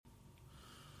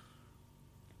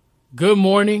Good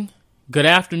morning, good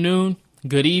afternoon,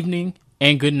 good evening,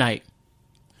 and good night.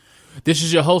 This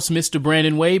is your host, Mr.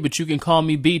 Brandon Wade, but you can call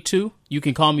me B2. You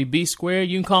can call me B Squared.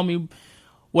 You can call me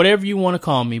whatever you want to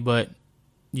call me, but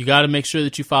you got to make sure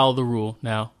that you follow the rule.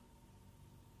 Now,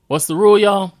 what's the rule,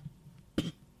 y'all?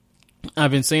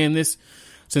 I've been saying this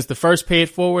since the first Pay It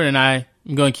Forward, and I'm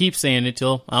going to keep saying it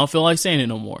till I don't feel like saying it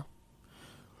no more.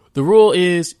 The rule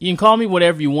is you can call me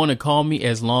whatever you want to call me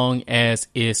as long as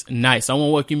it's nice. I want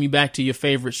to welcome you back to your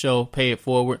favorite show, Pay It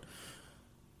Forward.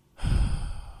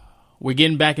 We're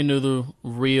getting back into the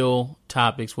real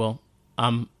topics. Well,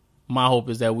 my hope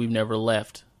is that we've never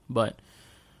left. But,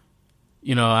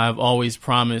 I've always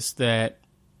promised that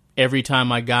every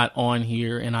time I got on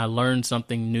here and I learned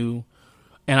something new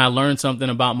and I learned something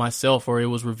about myself or it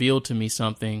was revealed to me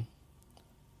something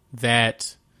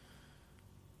that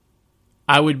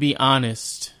I would be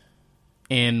honest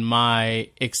in my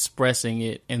expressing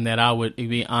it and that I would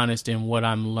be honest in what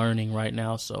I'm learning right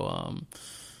now. So,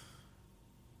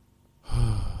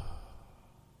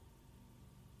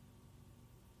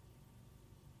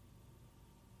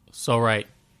 right.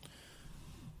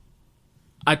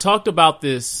 I talked about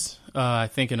this, I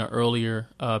think in an earlier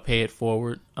Pay It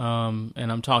Forward, and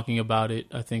I'm talking about it,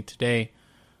 I think today,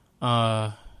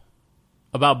 about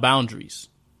boundaries.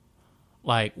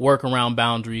 Like work around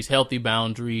boundaries, healthy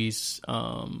boundaries.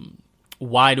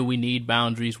 Why do we need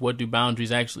boundaries? What do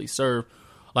boundaries actually serve?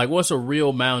 Like what's a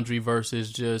real boundary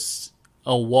versus just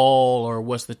a wall, or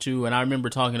what's the two? And I remember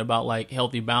talking about like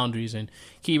healthy boundaries and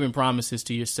keeping promises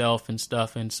to yourself and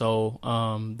stuff. And so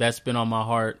that's been on my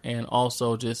heart. And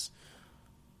also just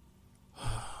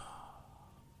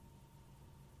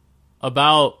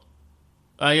about,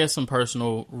 I guess, some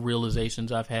personal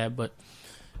realizations I've had, but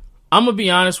I'm going to be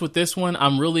honest with this one.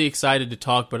 I'm really excited to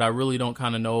talk, but I really don't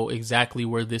kind of know exactly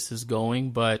where this is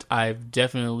going. But I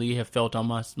definitely have felt on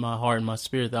my heart and my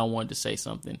spirit that I wanted to say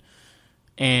something.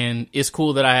 And it's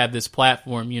cool that I have this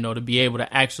platform, to be able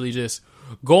to actually just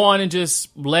go on and just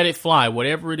let it fly.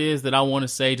 Whatever it is that I want to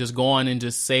say, just go on and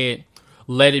just say it.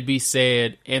 Let it be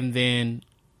said, and then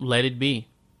let it be.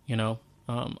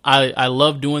 I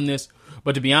love doing this.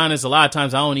 But to be honest, a lot of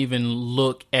times I don't even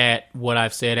look at what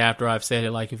I've said after I've said it.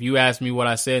 Like if you asked me what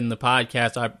I said in the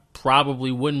podcast, I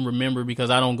probably wouldn't remember because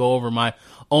I don't go over my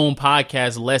own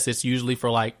podcast unless it's usually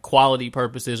for like quality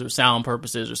purposes or sound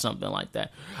purposes or something like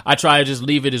that. I try to just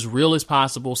leave it as real as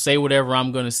possible, say whatever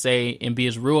I'm going to say, and be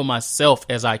as real myself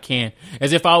as I can,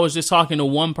 as if I was just talking to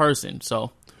one person.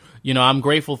 So, I'm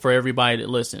grateful for everybody that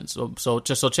listens. So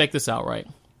check this out, right?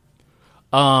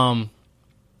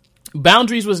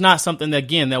 Boundaries was not something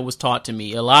that was taught to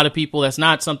me. A lot of people, that's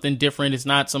not something different. It's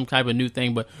not some type of new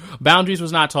thing, but boundaries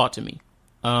was not taught to me.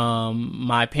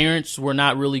 My parents were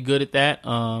not really good at that.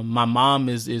 My mom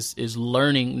is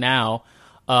learning now.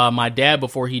 My dad,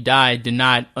 before he died, did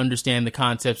not understand the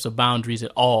concepts of boundaries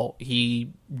at all.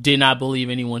 He did not believe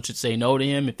anyone should say no to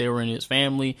him if they were in his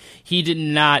family. He did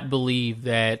not believe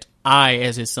that I,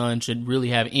 as his son, should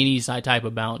really have any type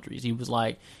of boundaries. He was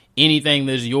like, anything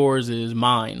that's yours is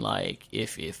mine. Like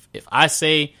if I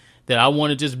say that I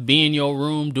want to just be in your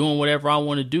room doing whatever I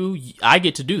want to do, I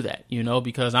get to do that,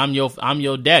 because I'm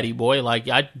your daddy, boy. Like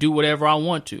I do whatever I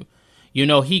want to.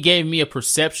 He gave me a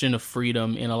perception of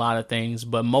freedom in a lot of things,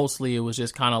 but mostly it was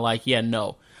just kind of like,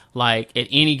 no. Like at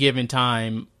any given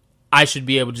time, I should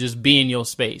be able to just be in your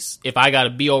space. If I got to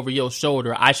be over your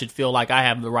shoulder, I should feel like I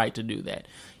have the right to do that.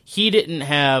 He didn't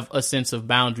have a sense of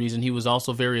boundaries, and he was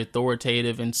also very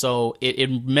authoritative, and so it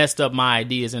messed up my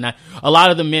ideas. And a lot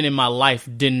of the men in my life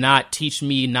did not teach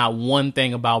me not one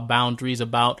thing about boundaries,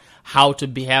 about how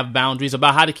to have boundaries,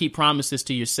 about how to keep promises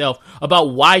to yourself,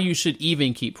 about why you should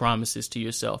even keep promises to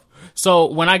yourself.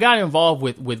 So when I got involved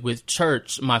with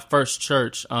church, my first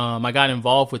church, I got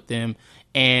involved with them,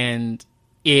 and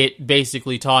it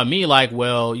basically taught me like,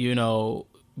 well,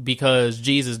 because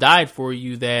Jesus died for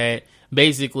you, that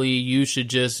basically you should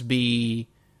just be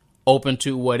open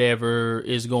to whatever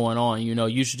is going on.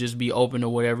 You should just be open to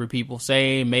whatever people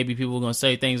say. Maybe people are going to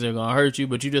say things that are going to hurt you,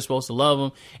 but you're just supposed to love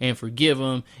them and forgive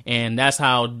them. And that's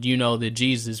how you know that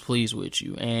Jesus is pleased with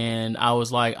you. And I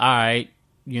was like, all right,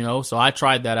 so I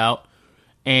tried that out,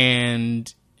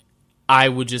 and I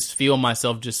would just feel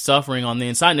myself just suffering on the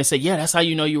inside. And they said, yeah, that's how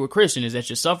you know you were Christian, is that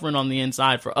you're suffering on the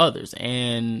inside for others.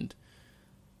 And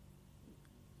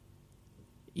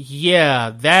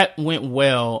yeah, that went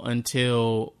well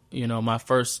until, my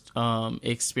first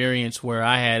experience where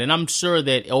I had, and I'm sure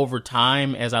that over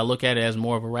time, as I look at it as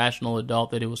more of a rational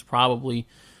adult, that it was probably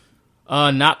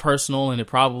not personal, and it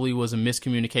probably was a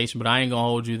miscommunication, but I ain't gonna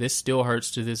hold you. This still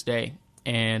hurts to this day.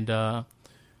 And,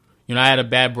 I had a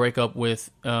bad breakup with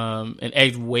an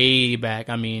ex way back.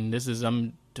 I mean,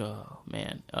 I'm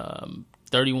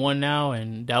 31 now,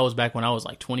 and that was back when I was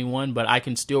like 21, but I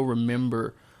can still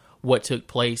remember what took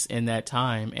place in that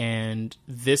time. And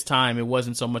this time it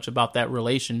wasn't so much about that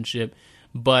relationship,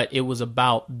 but it was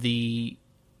about the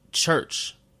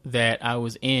church that I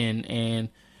was in. And,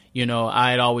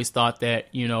 I had always thought that,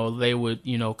 they would,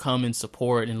 come and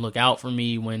support and look out for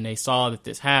me when they saw that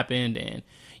this happened, and,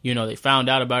 they found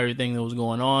out about everything that was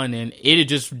going on. And it had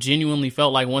just genuinely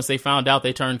felt like once they found out,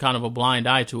 they turned kind of a blind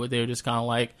eye to it. They were just kind of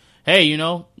like, hey,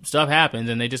 stuff happens.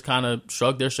 And they just kind of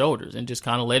shrugged their shoulders and just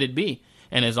kind of let it be.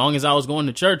 And as long as I was going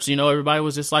to church, everybody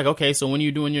was just like, okay, so when are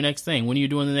you doing your next thing? When are you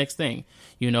doing the next thing?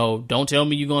 Don't tell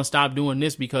me you're going to stop doing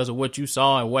this because of what you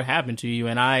saw and what happened to you.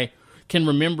 And I can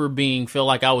remember feel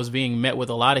like I was being met with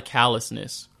a lot of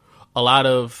callousness, a lot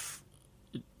of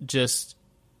just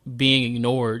being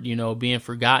ignored, being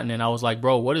forgotten. And I was like,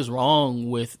 bro, what is wrong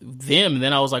with them? And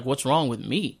then I was like, what's wrong with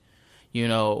me?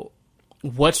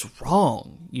 What's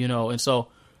wrong? And so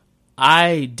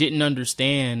I didn't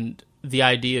understand the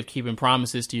idea of keeping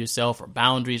promises to yourself or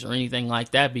boundaries or anything like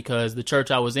that, because the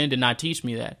church I was in did not teach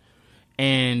me that.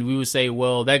 And we would say,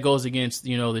 well, that goes against,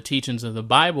 the teachings of the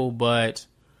Bible, but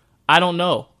I don't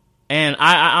know. And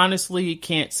I honestly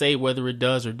can't say whether it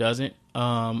does or doesn't.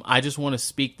 I just want to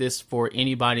speak this for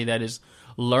anybody that is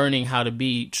learning how to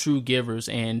be true givers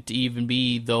and to even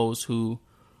be those who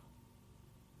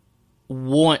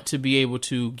want to be able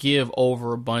to give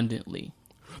over abundantly.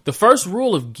 The first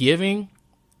rule of giving,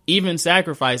 even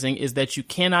sacrificing, is that you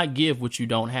cannot give what you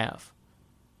don't have.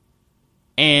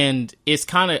 And it's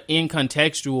kind of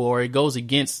incontextual, or it goes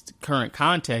against current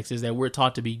context, is that we're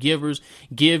taught to be givers,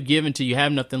 give until you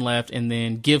have nothing left, and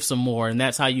then give some more. And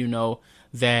that's how you know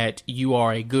that you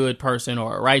are a good person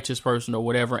or a righteous person or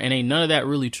whatever. And ain't none of that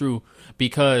really true,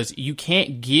 because you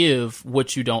can't give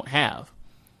what you don't have.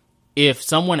 If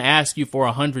someone asks you for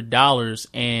 $100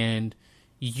 and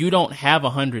you don't have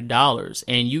 $100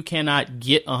 and you cannot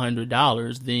get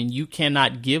 $100, then you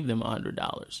cannot give them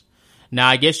 $100. Now,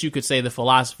 I guess you could say the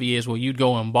philosophy is, well, you'd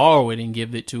go and borrow it and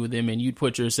give it to them, and you'd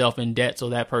put yourself in debt so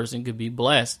that person could be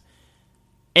blessed.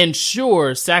 And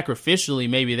sure, sacrificially,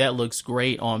 maybe that looks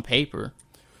great on paper.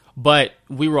 But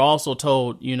we were also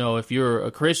told, if you're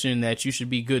a Christian, that you should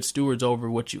be good stewards over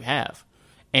what you have.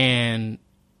 And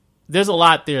there's a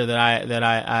lot there that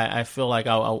I feel like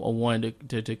I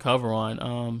wanted to cover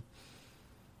on.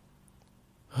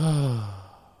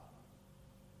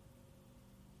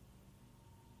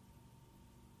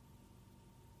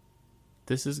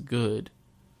 This is good,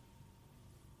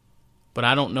 but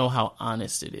I don't know how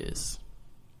honest it is.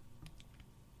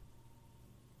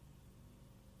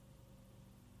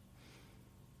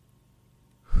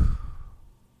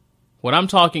 What I'm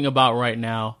talking about right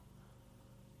now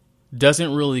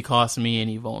doesn't really cost me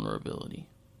any vulnerability.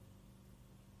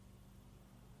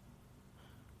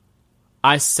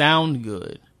 I sound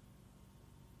good,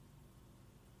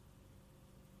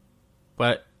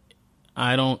 but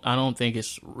I don't think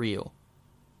it's real.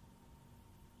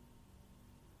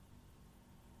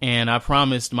 And I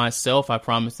promised myself, I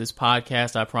promised this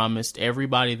podcast, I promised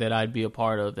everybody that I'd be a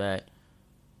part of that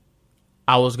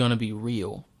I was going to be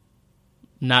real.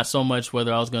 Not so much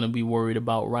whether I was going to be worried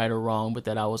about right or wrong, but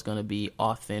that I was going to be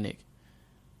authentic.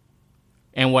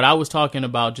 And what I was talking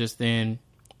about just then,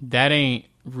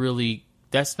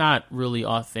 that's not really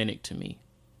authentic to me.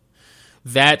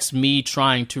 That's me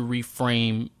trying to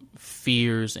reframe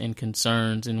fears and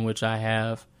concerns in which I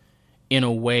have in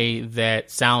a way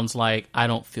that sounds like I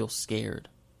don't feel scared.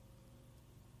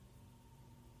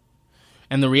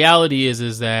 And the reality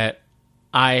is that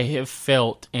I have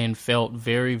felt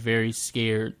very, very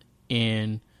scared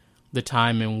in the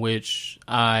time in which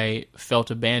I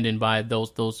felt abandoned by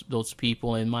those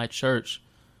people in my church.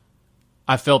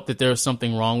 I felt that there was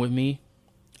something wrong with me.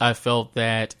 I felt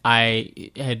that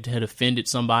I had offended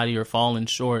somebody or fallen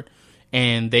short,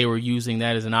 and they were using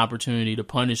that as an opportunity to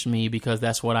punish me because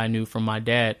that's what I knew from my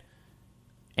dad.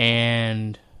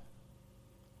 And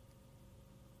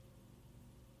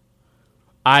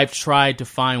I've tried to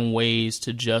find ways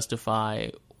to justify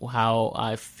how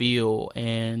I feel,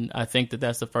 and I think that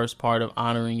that's the first part of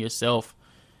honoring yourself,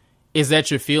 is that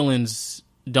your feelings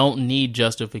don't need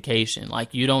justification.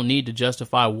 Like, you don't need to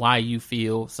justify why you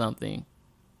feel something.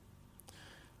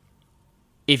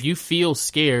 If you feel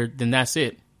scared, then that's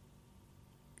it.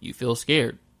 You feel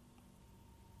scared.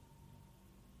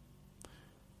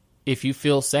 If you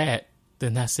feel sad,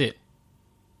 then that's it.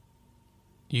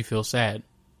 You feel sad.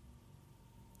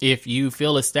 If you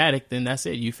feel ecstatic, then that's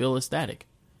it. You feel ecstatic.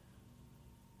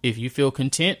 If you feel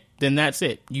content, then that's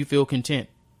it. You feel content.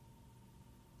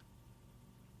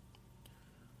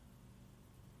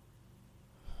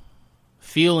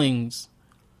 Feelings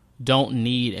don't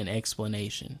need an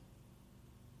explanation.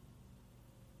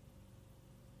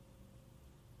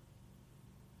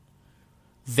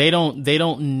 They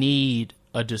don't need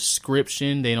a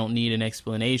description. They don't need an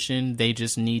explanation. They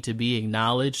just need to be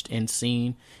acknowledged and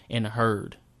seen and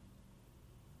heard.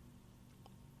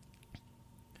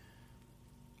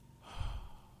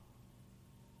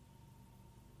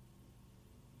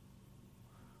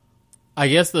 I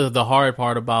guess the hard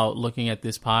part about looking at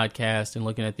this podcast and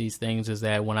looking at these things is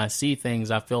that when I see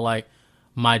things, I feel like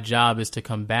my job is to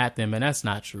combat them, and that's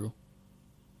not true.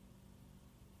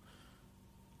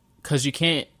 Because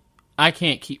I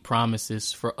can't keep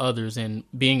promises for others, and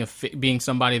being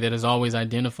somebody that is always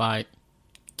identified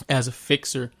as a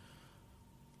fixer,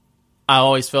 I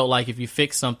always felt like if you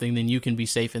fix something, then you can be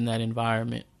safe in that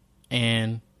environment,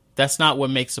 and that's not what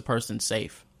makes a person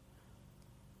safe.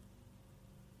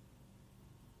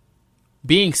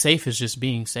 Being safe is just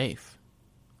being safe.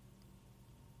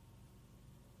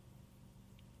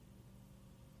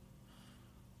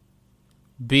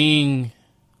 Being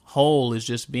whole is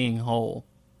just being whole.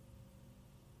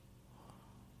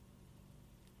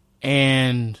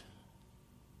 And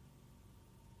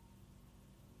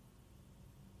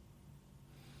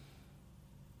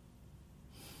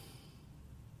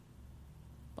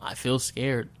I feel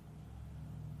scared.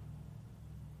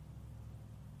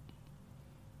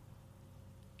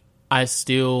 I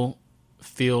still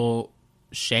feel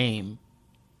shame.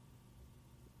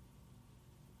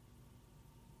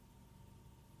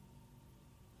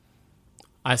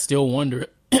 I still wonder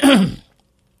if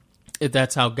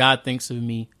that's how God thinks of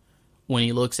me when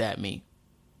he looks at me.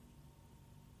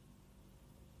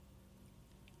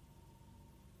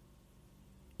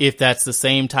 If that's the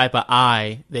same type of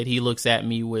eye that he looks at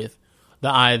me with, the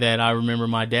eye that I remember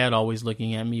my dad always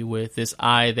looking at me with, this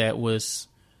eye that was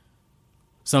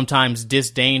sometimes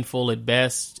disdainful at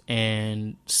best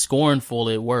and scornful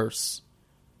at worst.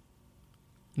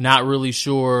 Not really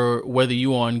sure whether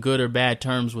you were on good or bad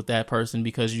terms with that person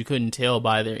because you couldn't tell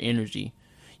by their energy.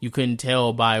 You couldn't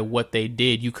tell by what they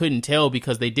did. You couldn't tell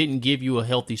because they didn't give you a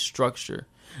healthy structure.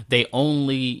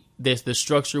 The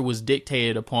structure was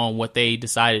dictated upon what they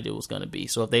decided it was going to be.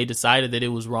 So if they decided that it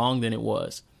was wrong, then it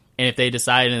was. And if they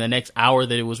decided in the next hour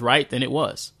that it was right, then it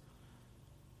was.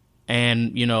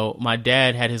 And, my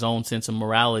dad had his own sense of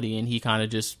morality, and he kind of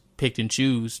just picked and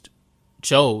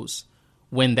chose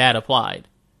when that applied.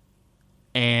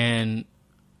 And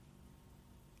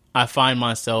I find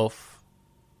myself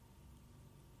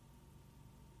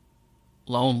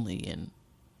lonely and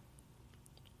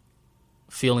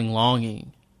feeling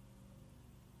longing.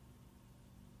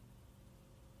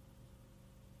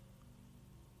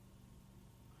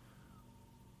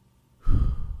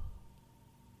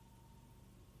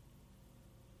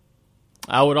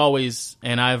 I would always,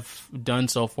 and I've done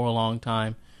so for a long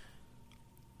time,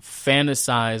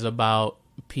 fantasize about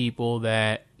people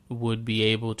that would be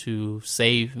able to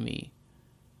save me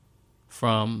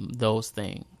from those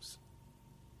things.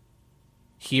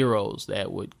 Heroes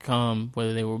that would come,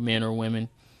 whether they were men or women.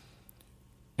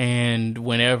 And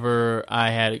whenever I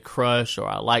had a crush or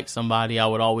I liked somebody, I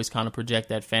would always kind of project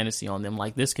that fantasy on them.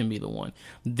 Like, this can be the one.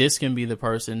 This can be the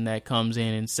person that comes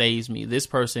in and saves me. This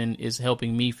person is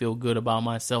helping me feel good about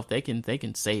myself. They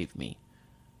can save me.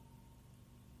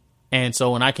 And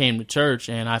so when I came to church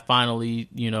and I finally,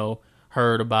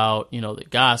 heard about, the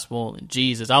gospel and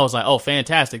Jesus, I was like, oh,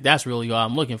 fantastic. That's really all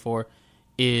I'm looking for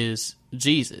is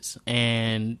Jesus.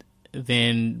 And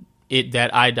then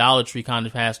that idolatry kind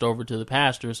of passed over to the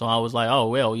pastor. So I was like, oh,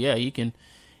 well, yeah, he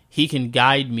can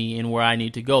guide me in where I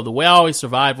need to go. The way I always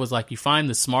survived was like, you find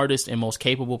the smartest and most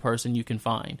capable person you can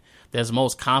find that's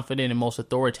most confident and most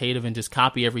authoritative, and just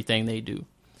copy everything they do.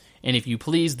 And if you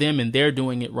please them and they're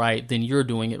doing it right, then you're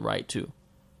doing it right too.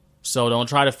 So don't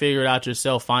try to figure it out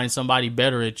yourself. Find somebody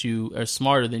better at you or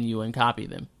smarter than you and copy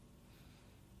them.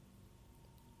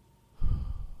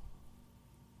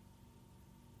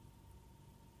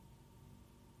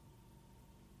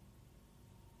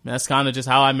 That's kind of just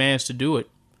how I managed to do it.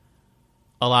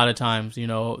 A lot of times,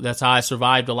 that's how I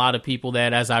survived a lot of people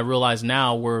that, as I realize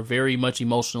now, were very much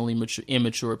emotionally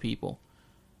immature people.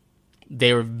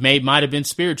 They might have been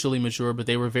spiritually mature, but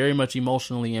they were very much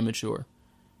emotionally immature.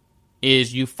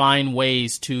 Is you find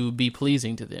ways to be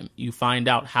pleasing to them. You find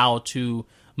out how to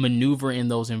maneuver in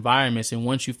those environments. And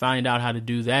once you find out how to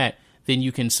do that, then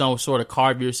you can sort of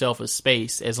carve yourself a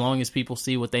space as long as people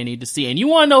see what they need to see. And you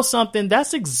want to know something?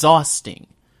 That's exhausting.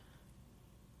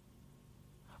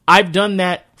 I've done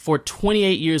that for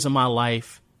 28 years of my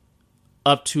life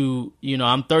up to,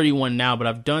 I'm 31 now, but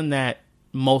I've done that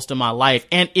most of my life,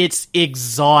 and it's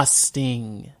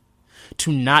exhausting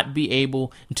to not be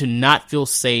able to not feel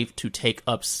safe to take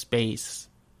up space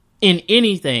in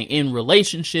anything, in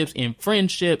relationships, in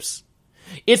friendships.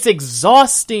 It's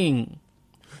exhausting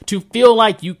to feel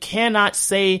like you cannot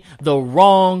say the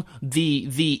wrong,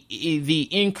 the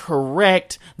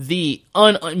incorrect, the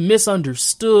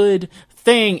misunderstood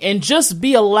thing and just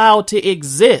be allowed to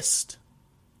exist.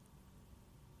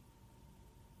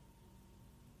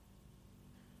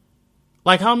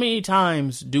 Like, how many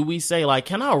times do we say, like,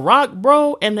 can I rock,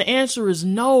 bro? And the answer is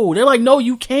no. They're like, no,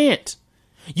 you can't.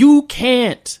 You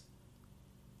can't.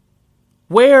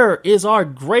 Where is our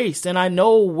grace? And I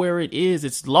know where it is.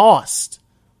 It's lost.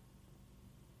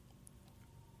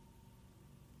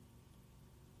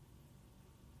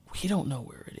 We don't know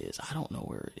where it is. I don't know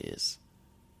where it is.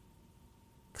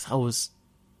 Because I was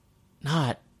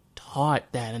not taught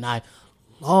that. And I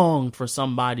longed for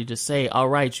somebody to say, all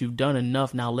right, you've done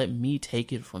enough. Now let me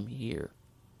take it from here.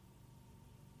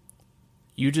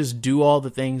 You just do all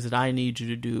the things that I need you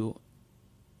to do,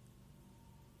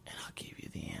 and I'll give you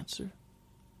the answer.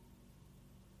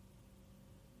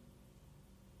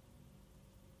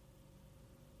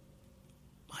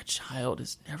 My child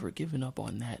has never given up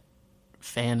on that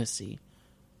fantasy,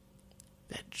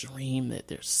 that dream that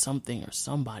there's something or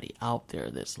somebody out there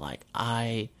that's like,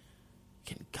 I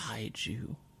can guide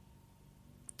you.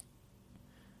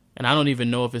 And I don't even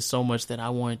know if it's so much that I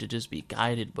wanted to just be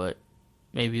guided, but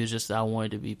maybe it's just that I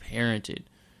wanted to be parented.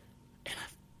 And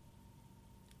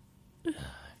I've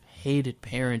hated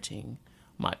parenting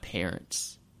my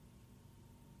parents.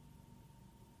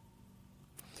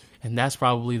 And that's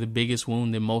probably the biggest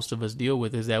wound that most of us deal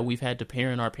with, is that we've had to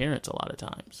parent our parents a lot of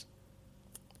times.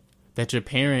 That your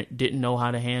parent didn't know how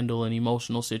to handle an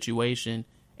emotional situation,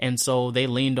 and so they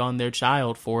leaned on their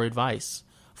child for advice,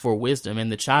 for wisdom,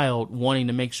 and the child, wanting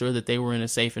to make sure that they were in a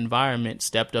safe environment,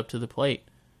 stepped up to the plate,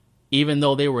 even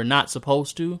though they were not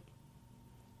supposed to.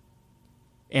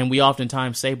 And we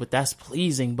oftentimes say, but that's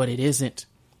pleasing, but it isn't.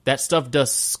 That stuff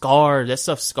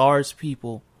scars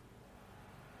people.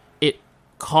 It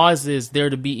causes there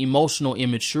to be emotional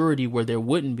immaturity where there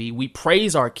wouldn't be. We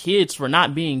praise our kids for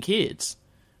not being kids.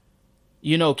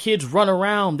 You know, kids run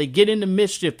around, they get into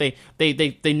mischief, they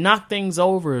knock things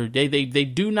over, they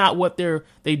do not what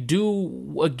they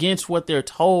do against what they're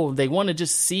told. They want to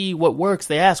just see what works.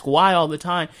 They ask why all the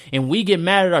time. And we get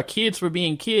mad at our kids for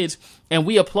being kids, and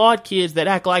we applaud kids that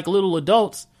act like little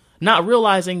adults, not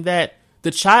realizing that the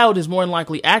child is more than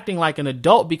likely acting like an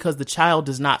adult because the child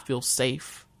does not feel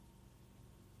safe.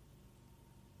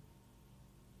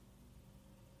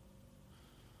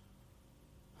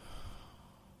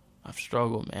 I've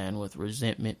struggled, man, with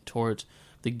resentment towards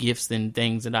the gifts and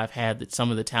things that I've had, that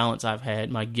some of the talents I've had,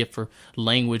 my gift for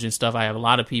language and stuff. I have a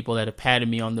lot of people that have patted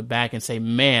me on the back and say,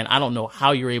 man, I don't know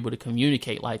how you're able to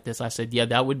communicate like this. I said, yeah,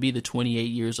 that would be the 28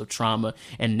 years of trauma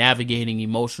and navigating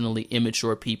emotionally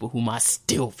immature people whom I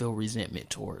still feel resentment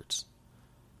towards.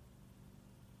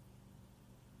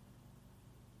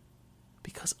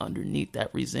 Because underneath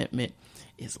that resentment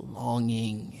is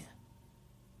longing.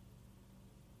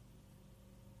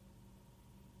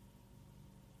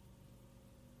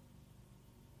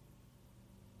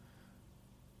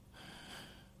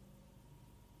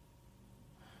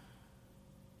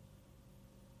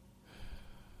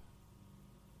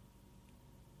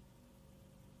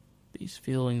 These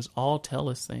feelings all tell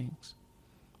us things.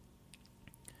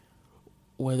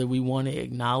 Whether we want to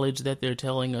acknowledge that they're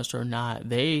telling us or not,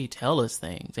 they tell us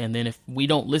things. And then if we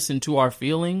don't listen to our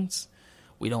feelings,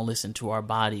 we don't listen to our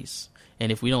bodies.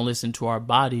 And if we don't listen to our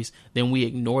bodies, then we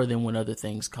ignore them when other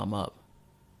things come up.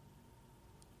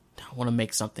 I want to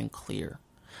make something clear.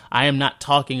 I am not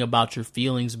talking about your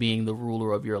feelings being the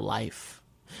ruler of your life.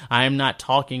 I am not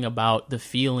talking about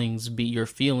your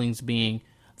feelings being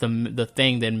the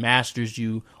thing that masters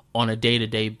you on a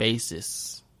day-to-day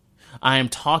basis. I am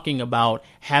talking about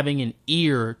having an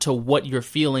ear to what your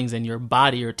feelings and your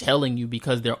body are telling you,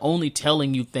 because they're only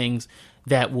telling you things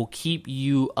that will keep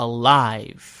you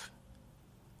alive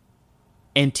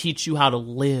and teach you how to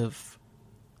live.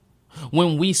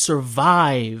 When we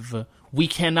survive, we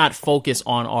cannot focus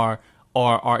on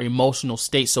our emotional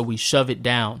state, so we shove it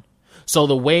down. So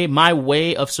my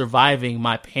way of surviving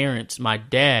my parents, my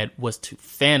dad, was to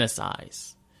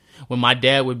fantasize. When my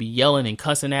dad would be yelling and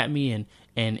cussing at me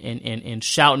and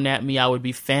shouting at me, I would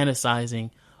be fantasizing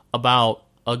about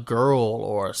a girl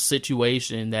or a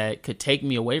situation that could take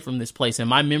me away from this place. And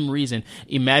my memories and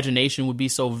imagination would be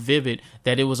so vivid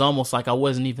that it was almost like I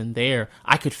wasn't even there.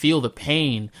 I could feel the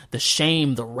pain, the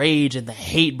shame, the rage, and the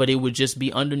hate, but it would just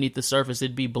be underneath the surface.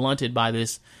 It'd be blunted by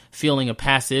this feeling of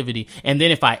passivity. And then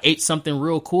if I ate something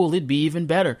real cool, it'd be even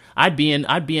better. I'd be in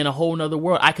a whole nother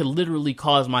world. I could literally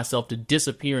cause myself to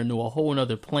disappear into a whole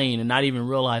nother plane and not even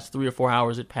realize 3 or 4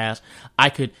 hours had passed. I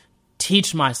could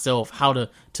teach myself how to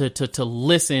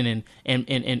listen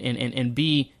and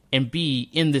be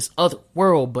in this other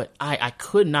world, but I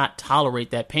could not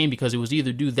tolerate that pain, because it was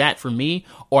either do that for me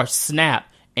or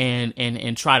snap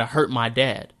and try to hurt my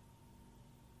dad,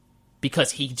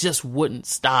 because he just wouldn't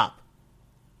stop.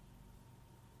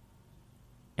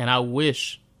 And I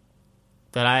wish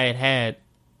that I had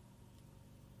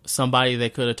somebody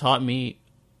that could have taught me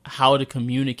how to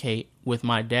communicate with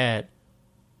my dad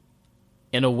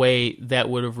in a way that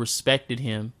would have respected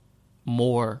him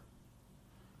more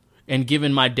and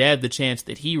given my dad the chance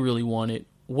that he really wanted,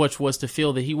 which was to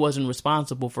feel that he wasn't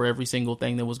responsible for every single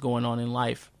thing that was going on in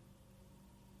life.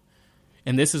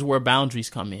 And this is where boundaries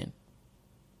come in.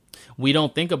 We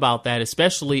don't think about that,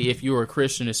 especially if you're a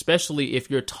Christian, especially if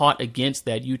you're taught against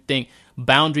that. You think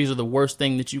boundaries are the worst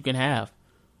thing that you can have.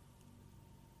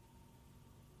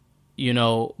 You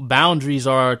know, boundaries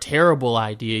are a terrible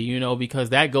idea, you know, because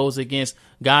that goes against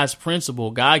God's principle.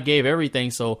 God gave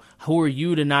everything, so who are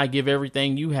you to not give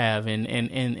everything you have?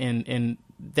 And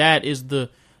that is the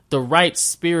right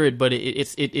spirit, but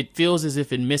it feels as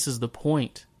if it misses the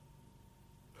point.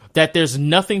 That there's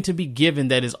nothing to be given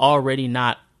that is already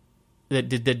not,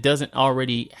 that doesn't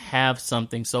already have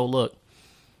something. So look,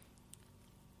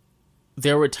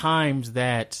 there were times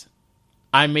that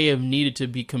I may have needed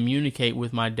to communicate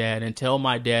with my dad and tell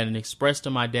my dad and express to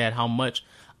my dad how much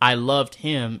I loved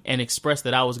him, and express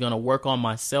that I was going to work on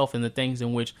myself and the things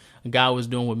in which God was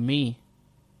doing with me.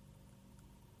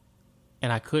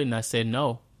 And I couldn't. I said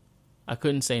no. I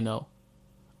couldn't say no.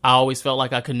 I always felt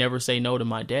like I could never say no to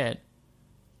my dad.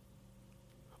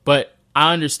 But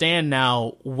I understand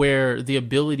now where the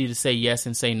ability to say yes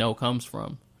and say no comes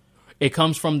from. It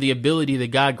comes from the ability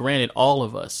that God granted all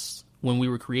of us when we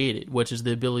were created, which is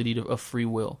the ability of free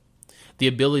will, the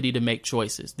ability to make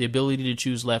choices, the ability to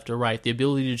choose left or right, the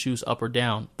ability to choose up or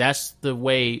down. That's the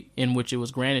way in which it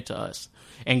was granted to us.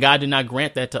 And God did not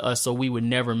grant that to us so we would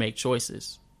never make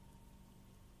choices.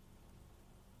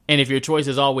 And if your choice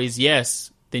is always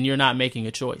yes, then you're not making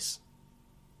a choice.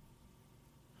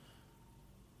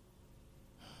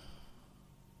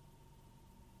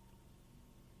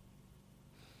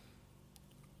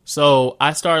 So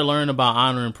I started learning about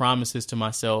honoring promises to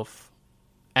myself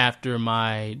after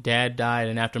my dad died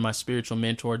and after my spiritual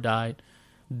mentor died.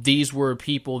 These were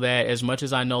people that, as much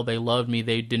as I know they loved me,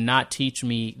 they did not teach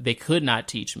me, they could not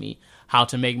teach me how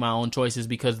to make my own choices,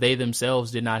 because they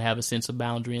themselves did not have a sense of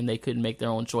boundary and they couldn't make their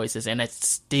own choices. And it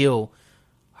still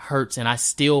hurts. And I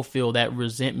still feel that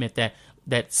resentment,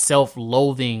 that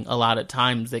self-loathing a lot of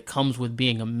times that comes with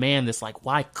being a man, that's like,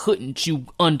 why couldn't you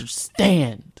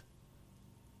understand?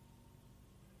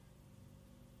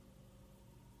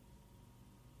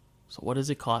 So what does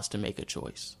it cost to make a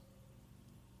choice?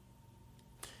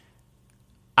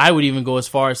 I would even go as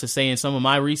far as to say, in some of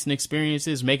my recent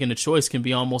experiences, making a choice can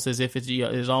be almost as if it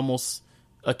is almost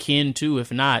akin to, if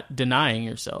not denying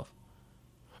yourself.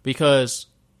 Because,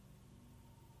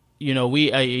 you know,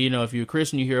 if you're a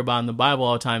Christian, you hear about in the Bible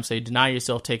all the time, say, deny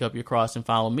yourself, take up your cross and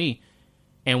follow me.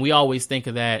 And we always think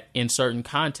of that in certain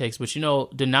contexts. But, you know,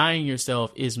 denying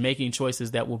yourself is making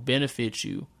choices that will benefit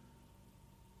you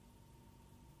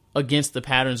against the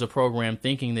patterns of program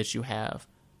thinking that you have,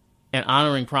 and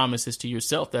honoring promises to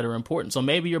yourself that are important. So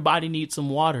maybe your body needs some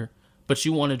water, but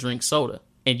you want to drink soda,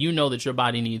 and you know that your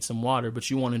body needs some water, but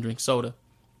you want to drink soda.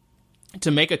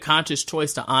 To make a conscious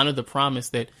choice to honor the promise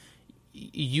that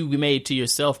you made to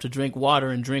yourself to drink water,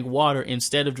 and drink water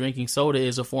instead of drinking soda,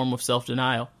 is a form of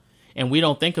self-denial. And we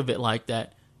don't think of it like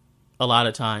that a lot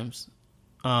of times.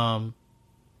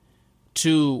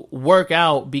 To work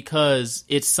out because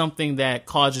it's something that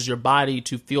causes your body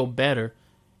to feel better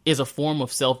is a form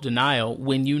of self-denial,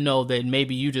 when you know that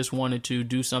maybe you just wanted to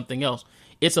do something else.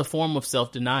 It's a form of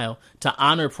self-denial to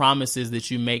honor promises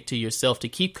that you make to yourself, to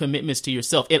keep commitments to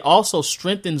yourself. It also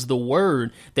strengthens the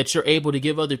word that you're able to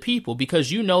give other people,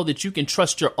 because you know that you can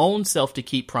trust your own self to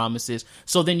keep promises.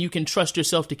 So then you can trust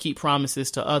yourself to keep promises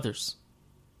to others.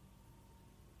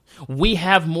 We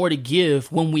have more to give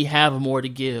when we have more to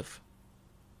give.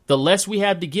 The less we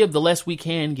have to give, the less we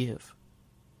can give.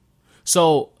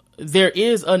 So there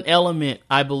is an element,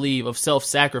 I believe, of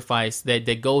self-sacrifice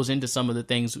that goes into some of the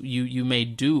things you may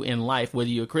do in life, whether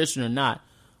you're a Christian or not.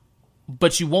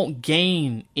 but you won't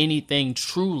gain anything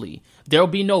truly. There'll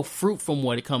be no fruit from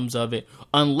what comes of it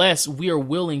unless we are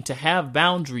willing to have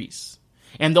boundaries.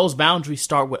 And those boundaries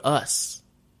start with us.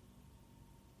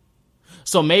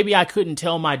 So maybe I couldn't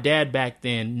tell my dad back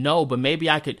then no, but maybe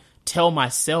I could tell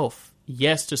myself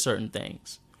yes to certain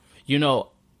things. You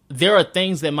know, there are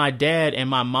things that my dad and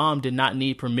my mom did not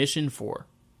need permission for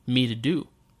me to do.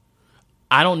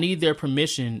 I don't need their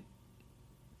permission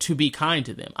to be kind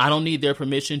to them. I don't need their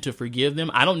permission to forgive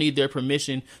them. I don't need their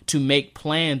permission to make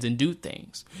plans and do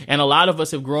things. And a lot of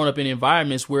us have grown up in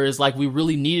environments where it's like we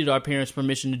really needed our parents'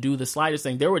 permission to do the slightest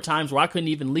thing. There were times where I couldn't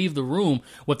even leave the room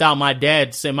without my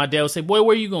dad saying, my dad would say, boy,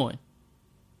 where are you going?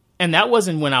 And that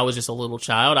wasn't when I was just a little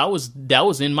child. That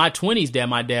was in my 20s that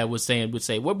my dad would say,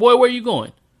 boy, where are you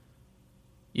going?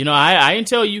 You know, I didn't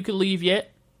tell you could leave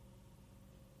yet.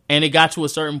 And it got to a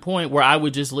certain point where I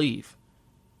would just leave.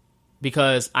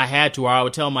 Because I had to, or I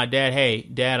would tell my dad, hey,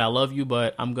 Dad, I love you,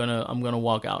 but I'm gonna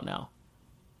walk out now.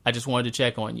 I just wanted to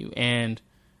check on you. And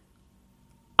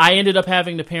I ended up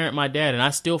having to parent my dad, and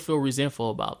I still feel resentful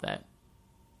about that.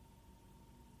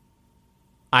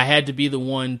 I had to be the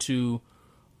one to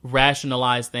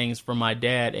rationalize things for my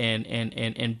dad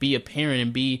and be a parent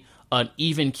and be an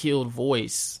even-keeled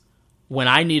voice when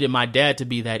I needed my dad to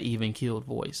be that even-keeled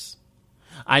voice.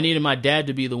 I needed my dad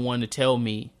to be the one to tell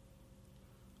me,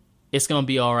 it's going to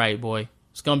be all right, boy.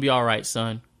 It's going to be all right,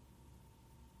 son.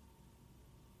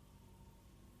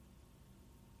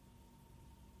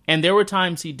 And there were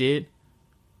times he did.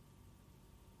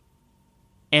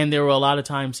 And there were a lot of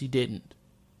times he didn't.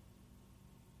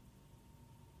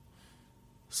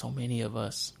 So many of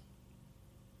us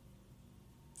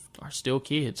are still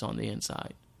kids on the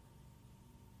inside.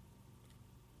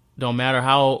 Don't matter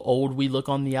how old we look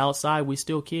on the outside, we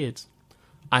still kids.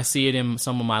 I see it in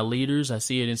some of my leaders. I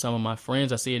see it in some of my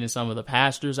friends. I see it in some of the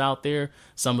pastors out there,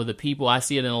 some of the people. I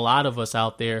see it in a lot of us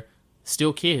out there,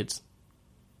 still kids.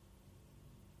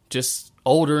 Just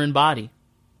older in body.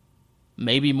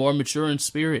 Maybe more mature in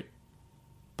spirit.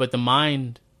 But the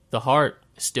mind, the heart,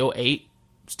 is still 8,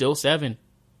 still 7.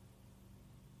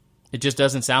 It just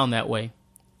doesn't sound that way.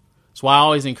 That's why I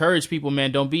always encourage people,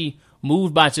 man, don't be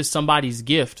moved by just somebody's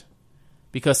gift.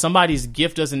 Because somebody's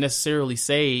gift doesn't necessarily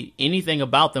say anything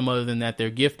about them other than that they're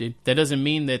gifted. That doesn't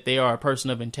mean that they are a person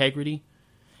of integrity.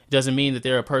 It doesn't mean that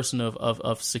they're a person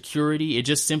of security. It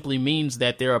just simply means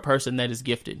that they're a person that is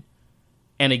gifted.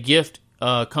 And a gift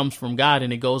comes from God,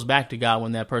 and it goes back to God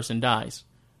when that person dies.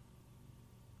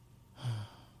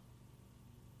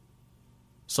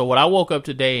 So what I woke up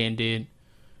today and did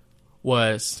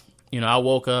was, I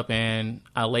woke up and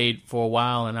I laid for a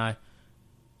while, and I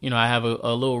have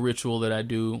a little ritual that I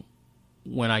do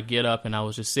when I get up, and I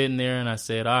was just sitting there and I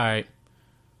said, all right,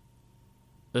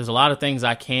 there's a lot of things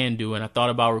I can do. And I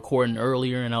thought about recording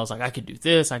earlier, and I was like, I could do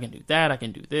this, I can do that, I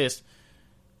can do this.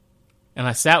 And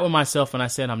I sat with myself and I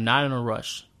said, I'm not in a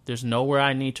rush. There's nowhere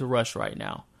I need to rush right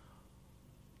now.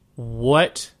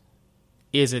 What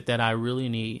is it that I really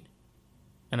need?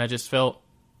 And I just felt,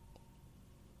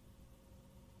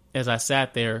 as I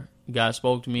sat there, God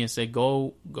spoke to me and said,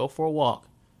 go for a walk.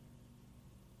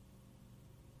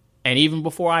 And even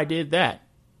before I did that,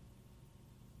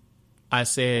 I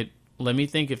said, let me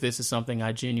think if this is something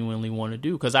I genuinely want to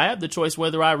do. Because I have the choice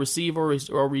whether I receive or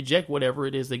reject whatever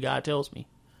it is that God tells me.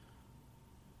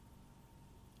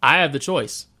 I have the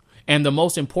choice. And the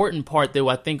most important part that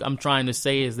I think I'm trying to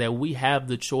say is that we have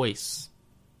the choice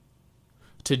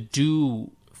to do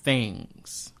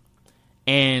things.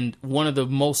 And one of the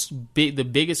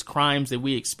biggest crimes that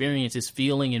we experience is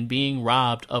feeling and being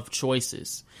robbed of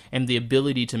choices and the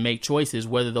ability to make choices,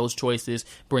 whether those choices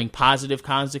bring positive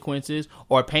consequences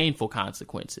or painful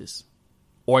consequences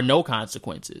or no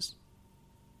consequences.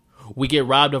 We get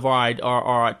robbed of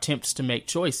our attempts to make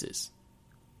choices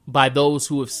by those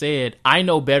who have said, I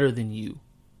know better than you.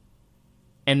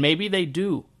 And maybe they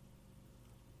do.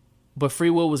 But free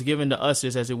will was given to us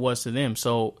just as it was to them.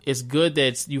 So it's good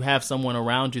that you have someone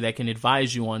around you that can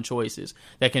advise you on choices,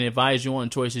 that can advise you on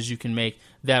choices you can make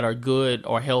that are good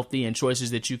or healthy, and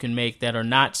choices that you can make that are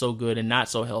not so good and not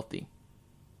so healthy.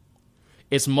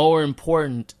 It's more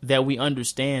important that we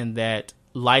understand that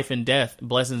life and death,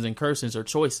 blessings and curses, are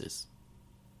choices.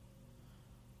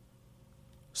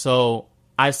 So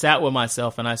I sat with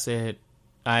myself and I said,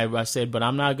 but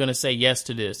I'm not going to say yes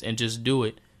to this and just do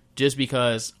it. Just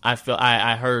because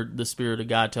I heard the Spirit of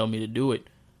God tell me to do it.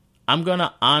 I'm going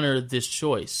to honor this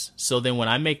choice. So then when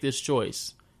I make this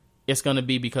choice, it's going to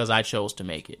be because I chose to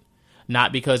make it.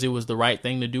 Not because it was the right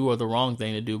thing to do or the wrong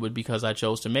thing to do, but because I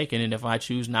chose to make it. And if I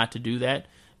choose not to do that,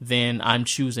 then I'm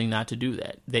choosing not to do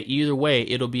that. That either way,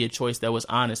 it'll be a choice that was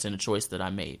honest and a choice that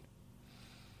I made.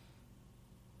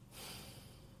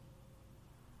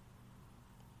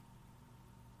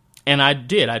 And I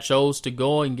did. I chose to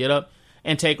go and get up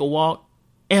and take a walk.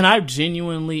 And I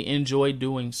genuinely enjoyed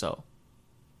doing so.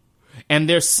 And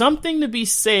there's something to be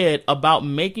said about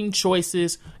making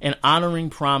choices and honoring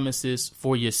promises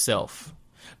for yourself.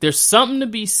 There's something to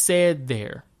be said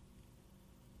there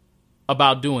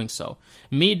about doing so.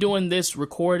 Me doing this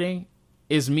recording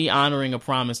is me honoring a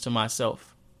promise to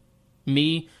myself.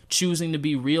 Me choosing to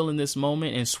be real in this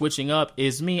moment and switching up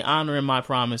is me honoring my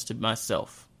promise to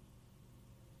myself.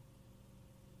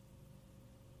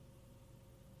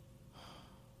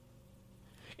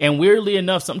 And weirdly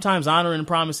enough, sometimes honoring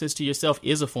promises to yourself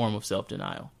is a form of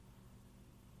self-denial.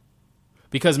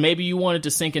 Because maybe you wanted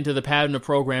to sink into the pattern of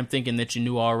program thinking that you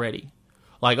knew already.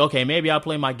 Like, okay, maybe I'll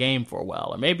play my game for a while,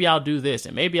 or maybe I'll do this,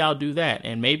 and maybe I'll do that.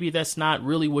 And maybe that's not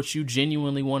really what you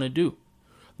genuinely want to do.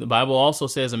 The Bible also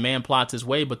says a man plots his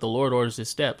way, but the Lord orders his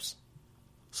steps.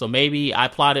 So maybe I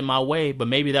plotted my way, but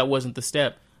maybe that wasn't the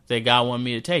step that God wanted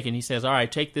me to take. And he says, all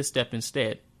right, take this step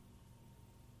instead.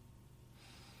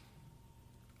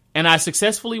 And I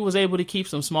successfully was able to keep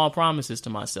some small promises to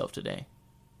myself today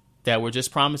that were just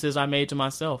promises I made to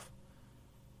myself.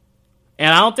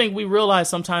 And I don't think we realize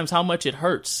sometimes how much it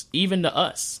hurts, even to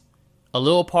us. A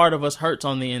little part of us hurts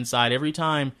on the inside every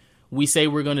time we say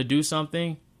we're going to do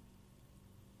something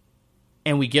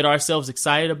and we get ourselves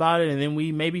excited about it, and then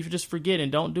we maybe just forget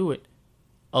and don't do it.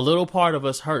 A little part of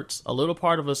us hurts. A little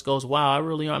part of us goes, wow,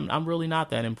 I'm really not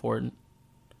that important.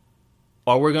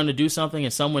 Or we're going to do something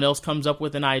and someone else comes up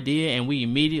with an idea and we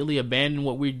immediately abandon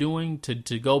what we're doing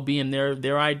to go be in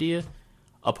their idea.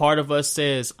 A part of us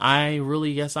says, I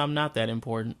really guess I'm not that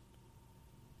important.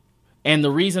 And the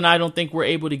reason I don't think we're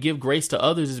able to give grace to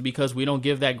others is because we don't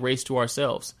give that grace to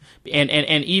ourselves. And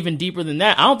even deeper than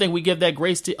that, I don't think we give that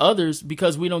grace to others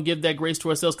because we don't give that grace to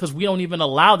ourselves because we don't even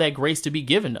allow that grace to be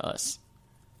given to us.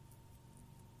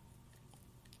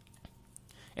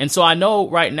 And so I know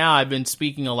right now I've been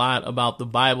speaking a lot about the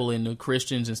Bible and the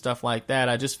Christians and stuff like that.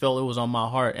 I just felt it was on my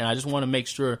heart. And I just want to make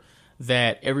sure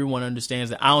that everyone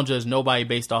understands that I don't judge nobody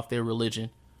based off their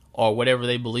religion or whatever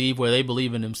they believe, whether they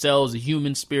believe in themselves, the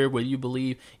human spirit, whether you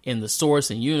believe in the source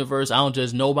and universe. I don't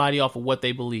judge nobody off of what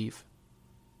they believe.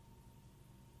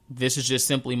 This is just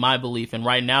simply my belief. And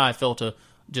right now I felt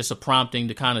just a prompting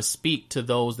to kind of speak to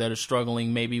those that are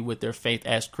struggling maybe with their faith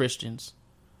as Christians.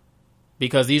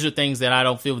 Because these are things that I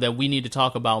don't feel that we need to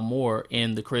talk about more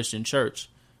in the Christian church.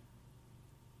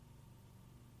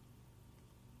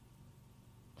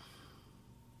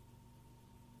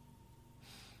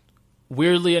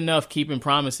 Weirdly enough, keeping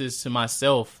promises to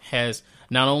myself has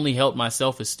not only helped my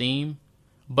self-esteem,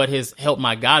 but has helped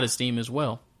my God-esteem as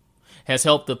well. Has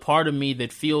helped the part of me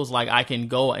that feels like I can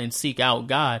go and seek out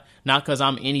God, not because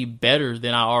I'm any better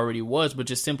than I already was, but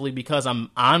just simply because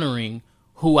I'm honoring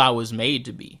who I was made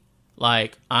to be.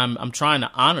 Like, I'm trying to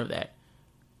honor that.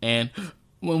 And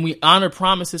when we honor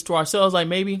promises to ourselves, like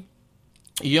maybe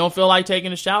you don't feel like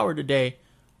taking a shower today,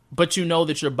 but you know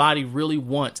that your body really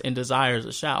wants and desires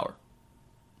a shower.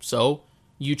 So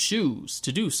you choose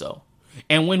to do so.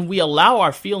 And when we allow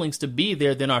our feelings to be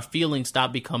there, then our feelings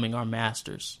stop becoming our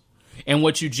masters. And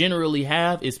what you generally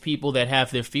have is people that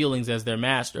have their feelings as their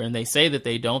master. And they say that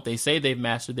they don't. They say they've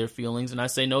mastered their feelings. And I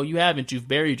say, no, you haven't. You've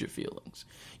buried your feelings.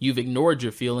 You've ignored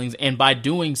your feelings. And by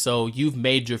doing so, you've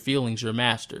made your feelings your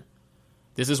master.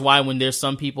 This is why when there's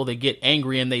some people that get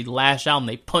angry and they lash out and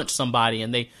they punch somebody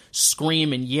and they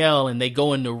scream and yell and they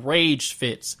go into rage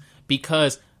fits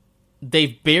because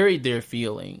they've buried their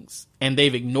feelings and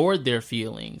they've ignored their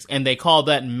feelings. And they call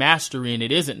that mastery, and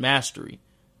it isn't mastery.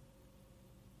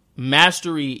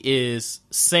 Mastery is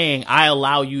saying, I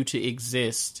allow you to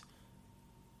exist.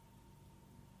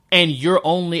 And you're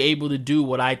only able to do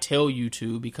what I tell you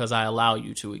to because I allow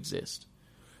you to exist.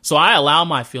 So I allow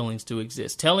my feelings to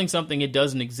exist. Telling something it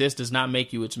doesn't exist does not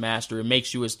make you its master. It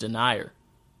makes you its denier.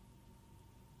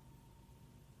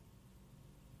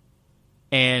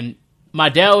 And my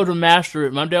dad was a master.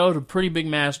 My dad was a pretty big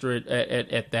master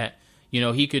at that. You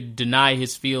know, he could deny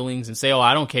his feelings and say, oh,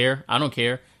 I don't care. I don't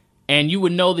care. And you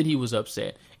would know that he was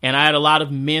upset. And I had a lot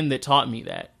of men that taught me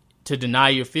that, to deny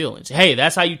your feelings. Hey,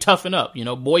 that's how you toughen up. You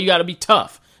know, boy, you got to be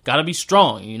tough. Got to be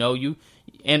strong. You know,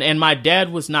 and my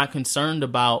dad was not concerned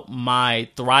about my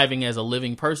thriving as a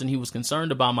living person. He was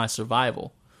concerned about my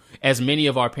survival, as many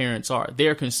of our parents are.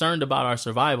 They're concerned about our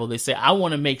survival. They say, I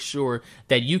want to make sure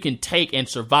that you can take and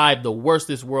survive the worst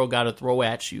this world got to throw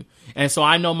at you. And so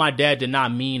I know my dad did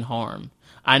not mean harm.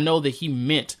 I know that he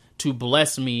meant to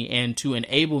bless me and to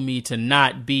enable me to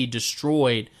not be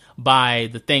destroyed by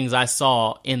the things I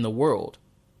saw in the world.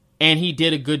 And he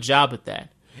did a good job at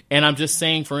that. And I'm just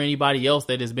saying, for anybody else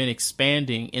that has been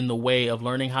expanding in the way of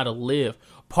learning how to live,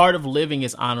 Part of living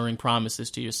is honoring promises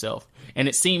to yourself. And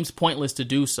it seems pointless to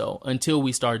do so until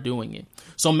we start doing it.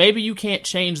 So maybe you can't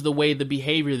change the way the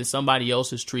behavior that somebody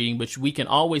else is treating, but we can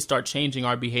always start changing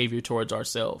our behavior towards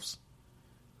ourselves.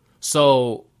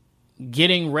 So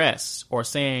getting rest or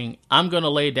saying, I'm going to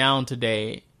lay down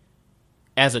today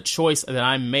as a choice that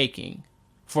I'm making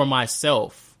for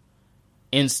myself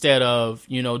instead of,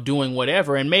 doing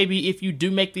whatever. And maybe if you do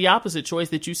make the opposite choice,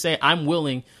 that you say, I'm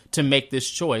willing to make this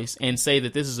choice and say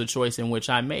that this is a choice in which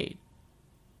I made.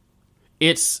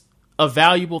 It's a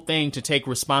valuable thing to take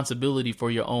responsibility for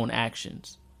your own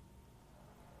actions.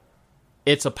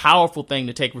 It's a powerful thing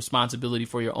to take responsibility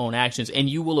for your own actions, and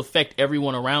you will affect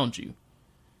everyone around you.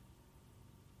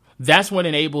 That's what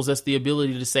enables us the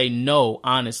ability to say no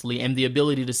honestly and the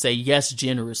ability to say yes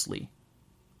generously.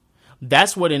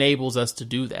 That's what enables us to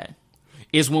do that,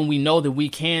 is when we know that we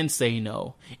can say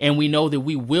no, and we know that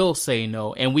we will say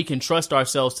no, and we can trust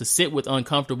ourselves to sit with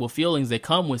uncomfortable feelings that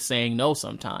come with saying no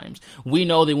sometimes. We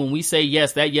know that when we say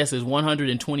yes, that yes is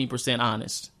 120%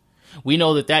 honest. We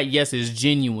know that that yes is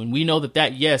genuine. We know that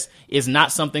that yes is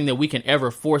not something that we can ever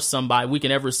force somebody, we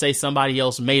can ever say somebody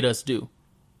else made us do.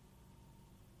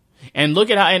 And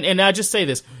look at how, and I just say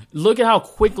this, look at how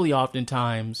quickly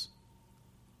oftentimes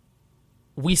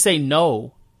we say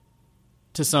no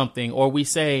to something, or we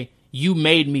say, you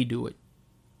made me do it.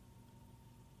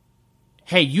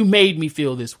 Hey, you made me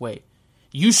feel this way.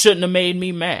 You shouldn't have made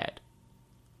me mad.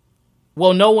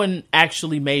 Well, no one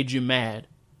actually made you mad.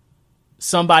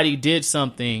 Somebody did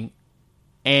something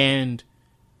and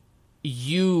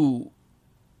you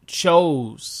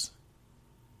chose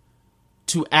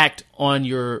to act on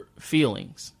your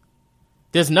feelings.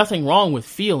 There's nothing wrong with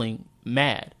feeling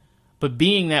mad. But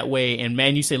being that way, and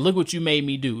man, you say, look what you made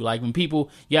me do. Like when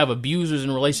you have abusers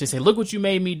in relationships, say, look what you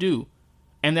made me do.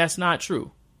 And that's not true.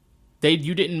 They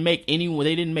didn't make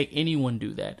anyone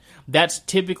do that. That's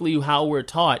typically how we're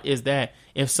taught, is that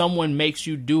if someone makes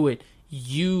you do it,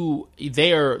 they're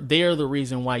the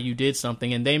reason why you did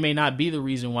something, and they may not be the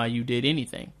reason why you did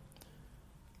anything.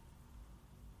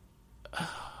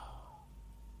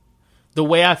 The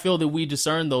way I feel that we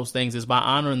discern those things is by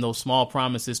honoring those small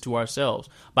promises to ourselves,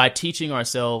 by teaching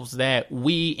ourselves that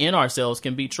we in ourselves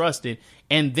can be trusted.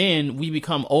 And then we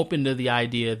become open to the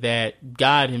idea that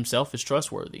God himself is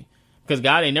trustworthy, because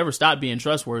God ain't never stopped being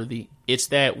trustworthy. It's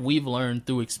that we've learned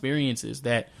through experiences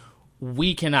that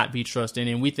we cannot be trusted.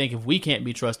 And we think if we can't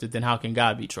be trusted, then how can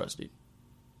God be trusted?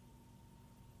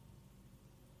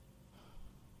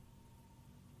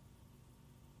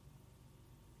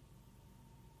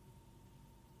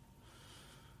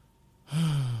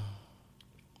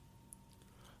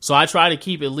 So I try to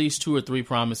keep at least 2 or 3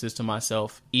 promises to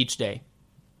myself each day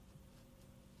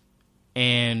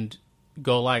and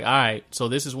go like, all right, so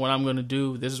this is what I'm going to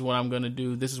do. This is what I'm going to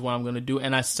do. This is what I'm going to do.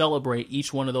 And I celebrate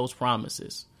each one of those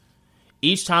promises.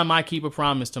 Each time I keep a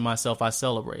promise to myself, I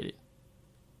celebrate it.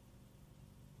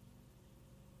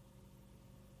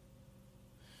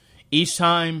 Each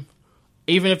time,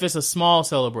 even if it's a small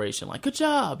celebration, like good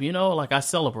job, like I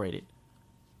celebrate it.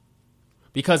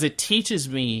 Because it teaches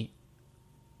me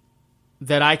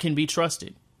that I can be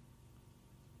trusted.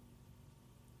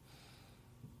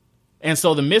 And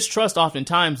so the mistrust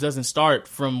oftentimes doesn't start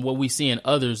from what we see in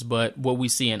others, but what we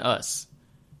see in us,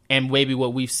 and maybe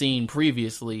what we've seen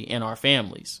previously in our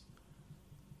families.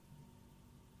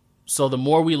 So the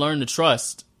more we learn to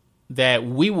trust that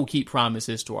we will keep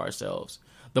promises to ourselves,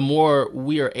 the more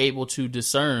we are able to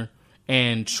discern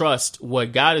and trust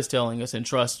what God is telling us, and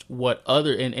trust what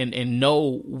and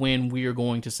know when we are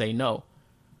going to say no.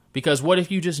 Because what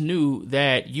if you just knew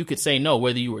that you could say no,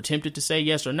 whether you were tempted to say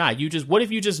yes or not? What if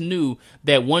you just knew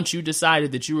that once you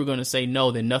decided that you were going to say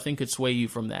no, then nothing could sway you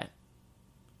from that?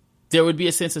 There would be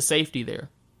a sense of safety there.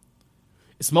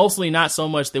 It's mostly not so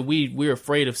much that we're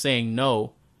afraid of saying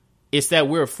no. It's that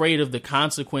we're afraid of the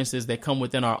consequences that come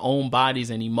within our own bodies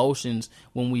and emotions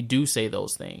when we do say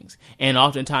those things. And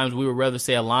oftentimes we would rather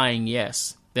say a lying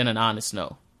yes than an honest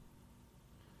no.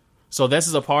 So this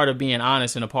is a part of being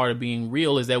honest, and a part of being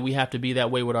real is that we have to be that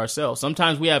way with ourselves.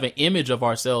 Sometimes we have an image of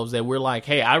ourselves that we're like,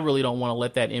 hey, I really don't want to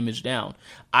let that image down.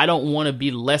 I don't want to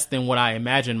be less than what I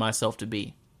imagine myself to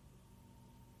be.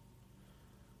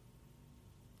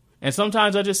 And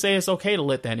sometimes I just say it's okay to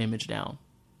let that image down,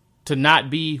 to not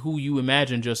be who you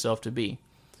imagined yourself to be.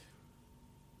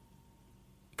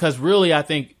 Because really, I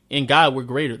think in God, we're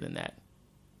greater than that.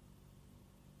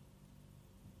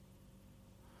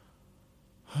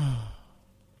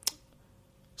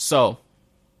 So,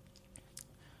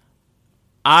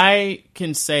 I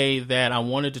can say that I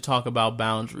wanted to talk about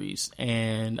boundaries,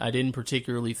 and I didn't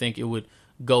particularly think it would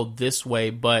go this way,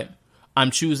 but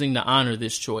I'm choosing to honor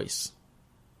this choice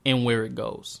and where it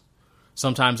goes.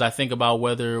 Sometimes I think about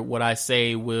whether what I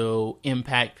say will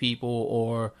impact people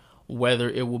or whether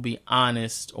it will be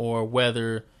honest or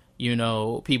whether,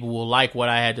 people will like what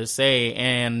I had to say.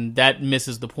 And that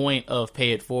misses the point of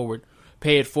Pay It Forward.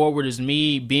 Pay It Forward is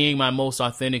me being my most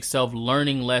authentic self,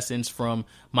 learning lessons from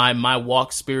my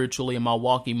walk spiritually and my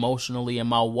walk emotionally and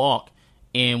my walk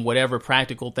in whatever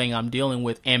practical thing I'm dealing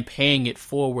with, and paying it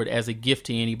forward as a gift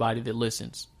to anybody that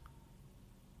listens.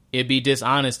 It'd be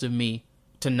dishonest of me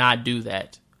to not do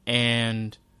that.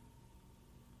 And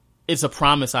it's a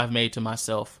promise I've made to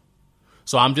myself.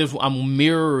 So I'm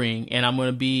mirroring, and I'm going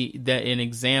to be an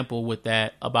example with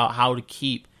that about how to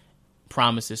keep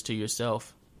promises to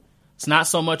yourself. It's not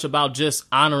so much about just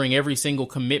honoring every single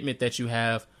commitment that you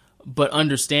have, but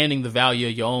understanding the value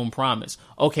of your own promise.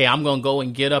 Okay, I'm going to go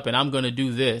and get up and I'm going to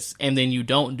do this, and then you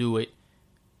don't do it.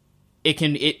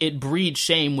 It breeds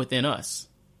shame within us.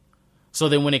 So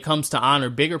then when it comes to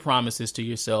honor bigger promises to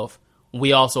yourself,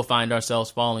 we also find ourselves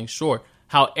falling short.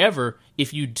 However,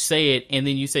 if you say it and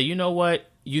then you say, you know what,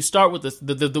 you start with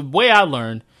the way I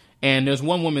learned, and there's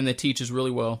one woman that teaches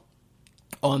really well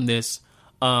on this.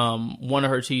 One of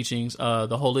her teachings,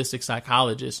 the holistic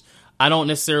psychologist. I don't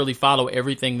necessarily follow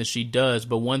everything that she does,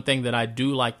 but one thing that I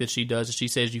do like that she does is she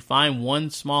says you find one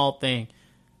small thing,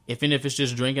 even if it's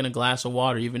just drinking a glass of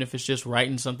water, even if it's just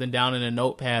writing something down in a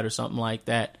notepad or something like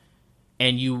that,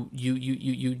 and you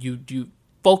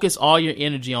focus all your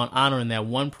energy on honoring that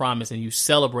one promise, and you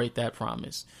celebrate that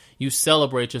promise. You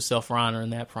celebrate yourself for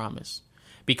honoring that promise,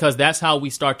 because that's how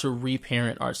we start to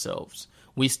reparent ourselves.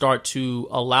 We start to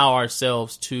allow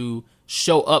ourselves to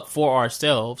show up for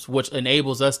ourselves, which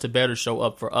enables us to better show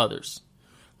up for others.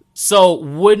 So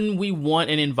wouldn't we want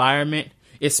an environment,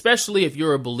 especially if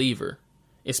you're a believer,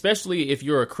 especially if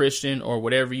you're a Christian or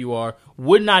whatever you are,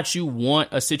 would not you want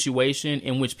a situation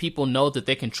in which people know that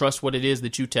they can trust what it is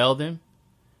that you tell them?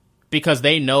 Because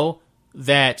they know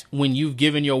that when you've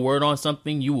given your word on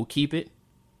something, you will keep it.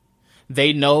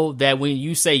 They know that when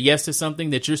you say yes to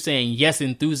something, that you're saying yes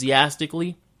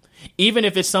enthusiastically. Even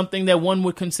if it's something that one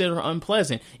would consider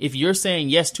unpleasant, if you're saying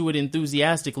yes to it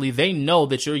enthusiastically, they know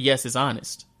that your yes is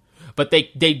honest. But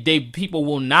people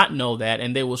will not know that,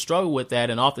 and they will struggle with that.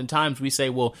 And oftentimes we say,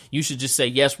 well, you should just say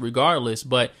yes regardless.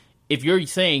 But if you're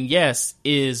saying yes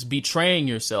is betraying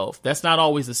yourself, that's not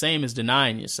always the same as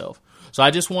denying yourself. So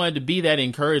I just wanted to be that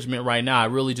encouragement right now. I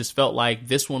really just felt like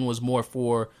this one was more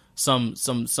for some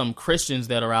Christians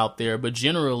that are out there, but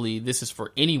generally this is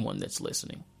for anyone that's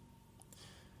listening.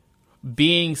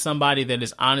 Being somebody that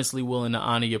is honestly willing to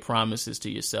honor your promises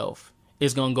to yourself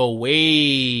is going to go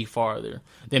way farther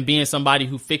than being somebody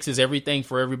who fixes everything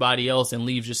for everybody else and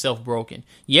leaves yourself broken.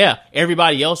 Yeah,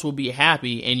 everybody else will be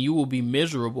happy and you will be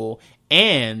miserable,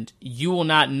 and you will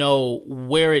not know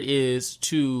where it is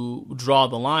to draw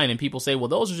the line. And people say, well,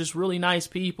 those are just really nice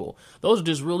people. Those are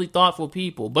just really thoughtful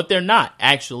people. But they're not,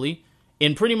 actually.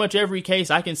 In pretty much every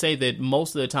case, I can say that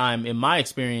most of the time, in my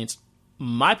experience,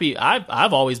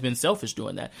 I've always been selfish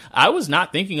doing that. I was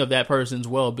not thinking of that person's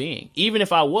well-being. Even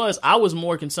if I was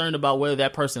more concerned about whether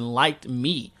that person liked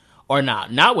me or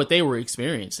not what they were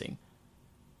experiencing.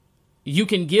 You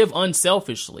can give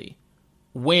unselfishly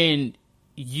when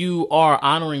you are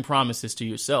honoring promises to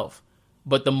yourself.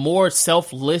 But the more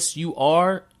selfless you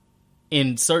are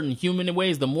in certain human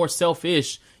ways, the more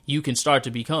selfish you can start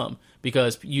to become,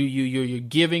 because you're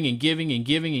giving and giving and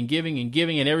giving and giving and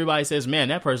giving, and everybody says, man,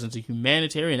 that person's a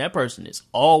humanitarian. That person is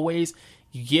always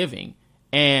giving,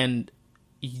 and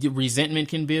resentment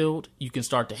can build. You can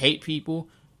start to hate people,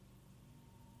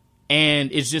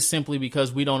 and it's just simply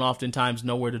because we don't oftentimes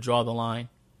know where to draw the line.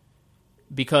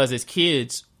 Because as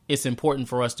kids, it's important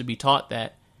for us to be taught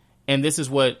that, and this is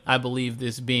what I believe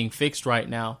is being fixed right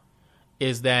now,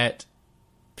 is that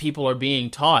people are being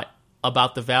taught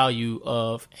about the value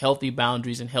of healthy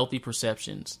boundaries and healthy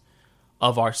perceptions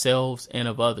of ourselves and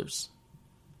of others.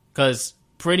 Because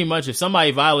pretty much if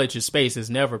somebody violates your space, it's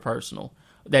never personal.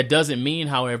 That doesn't mean,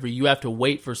 however, you have to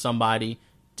wait for somebody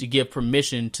to give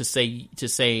permission to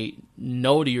say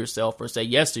no to yourself or say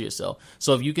yes to yourself.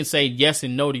 So if you can say yes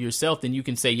and no to yourself, then you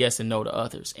can say yes and no to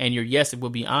others. And your yes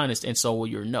will be honest, and so will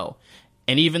your no.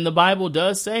 And even the Bible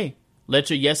does say, let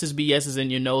your yeses be yeses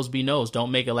and your nos be nos.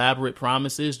 Don't make elaborate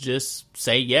promises. Just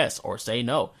say yes or say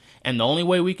no. And the only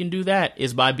way we can do that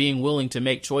is by being willing to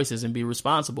make choices and be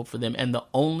responsible for them. And the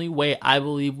only way I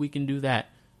believe we can do that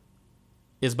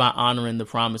is by honoring the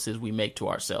promises we make to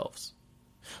ourselves.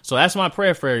 So that's my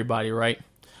prayer for everybody, right?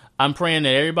 I'm praying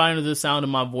that everybody under the sound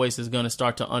of my voice is going to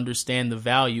start to understand the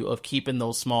value of keeping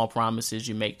those small promises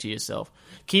you make to yourself,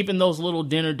 keeping those little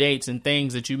dinner dates and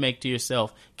things that you make to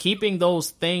yourself, keeping those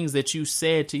things that you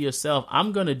said to yourself.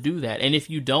 I'm going to do that. And if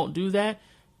you don't do that,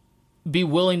 be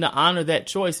willing to honor that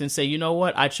choice and say, you know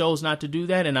what? I chose not to do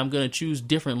that, and I'm going to choose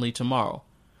differently tomorrow.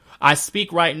 I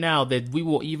speak right now that we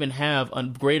will even have a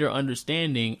greater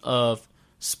understanding of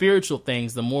spiritual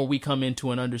things the more we come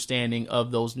into an understanding of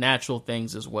those natural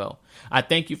things as well. I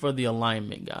thank you for the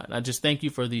alignment, God. I just thank you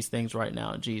for these things right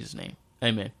now in Jesus' name.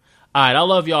 Amen. All right. I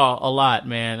love y'all a lot,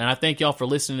 man. And I thank y'all for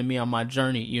listening to me on my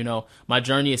journey. You know, my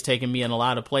journey has taken me in a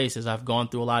lot of places. I've gone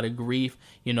through a lot of grief.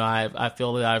 You know, I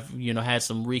feel that I've, you know, had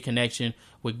some reconnection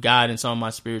with God and some of my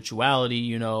spirituality.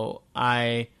 You know,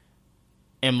 I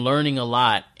am learning a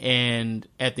lot. And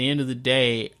at the end of the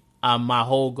day, my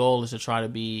whole goal is to try to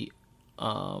be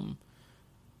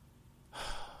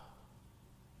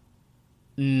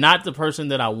not the person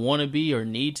that I want to be or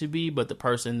need to be, but the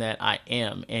person that I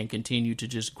am, and continue to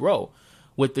just grow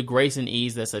with the grace and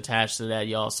ease that's attached to that,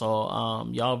 y'all. So,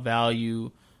 y'all value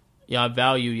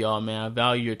y'all, man. I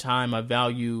value your time. I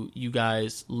value you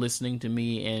guys listening to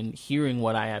me and hearing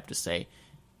what I have to say.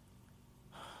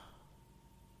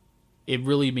 It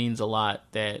really means a lot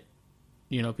that,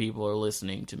 you know, people are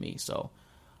listening to me. So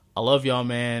I love y'all,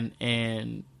 man,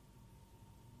 and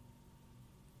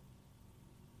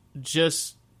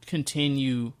just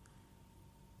continue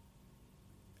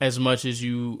as much as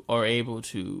you are able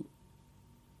to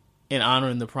in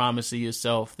honoring the promise of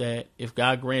yourself that if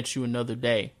God grants you another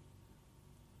day,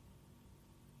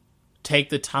 take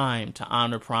the time to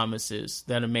honor promises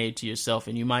that are made to yourself,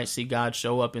 and you might see God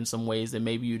show up in some ways that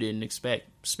maybe you didn't expect,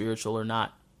 spiritual or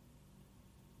not.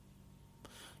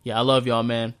 Yeah, I love y'all,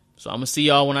 man. So I'm going to see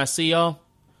y'all when I see y'all.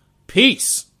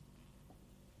 Peace.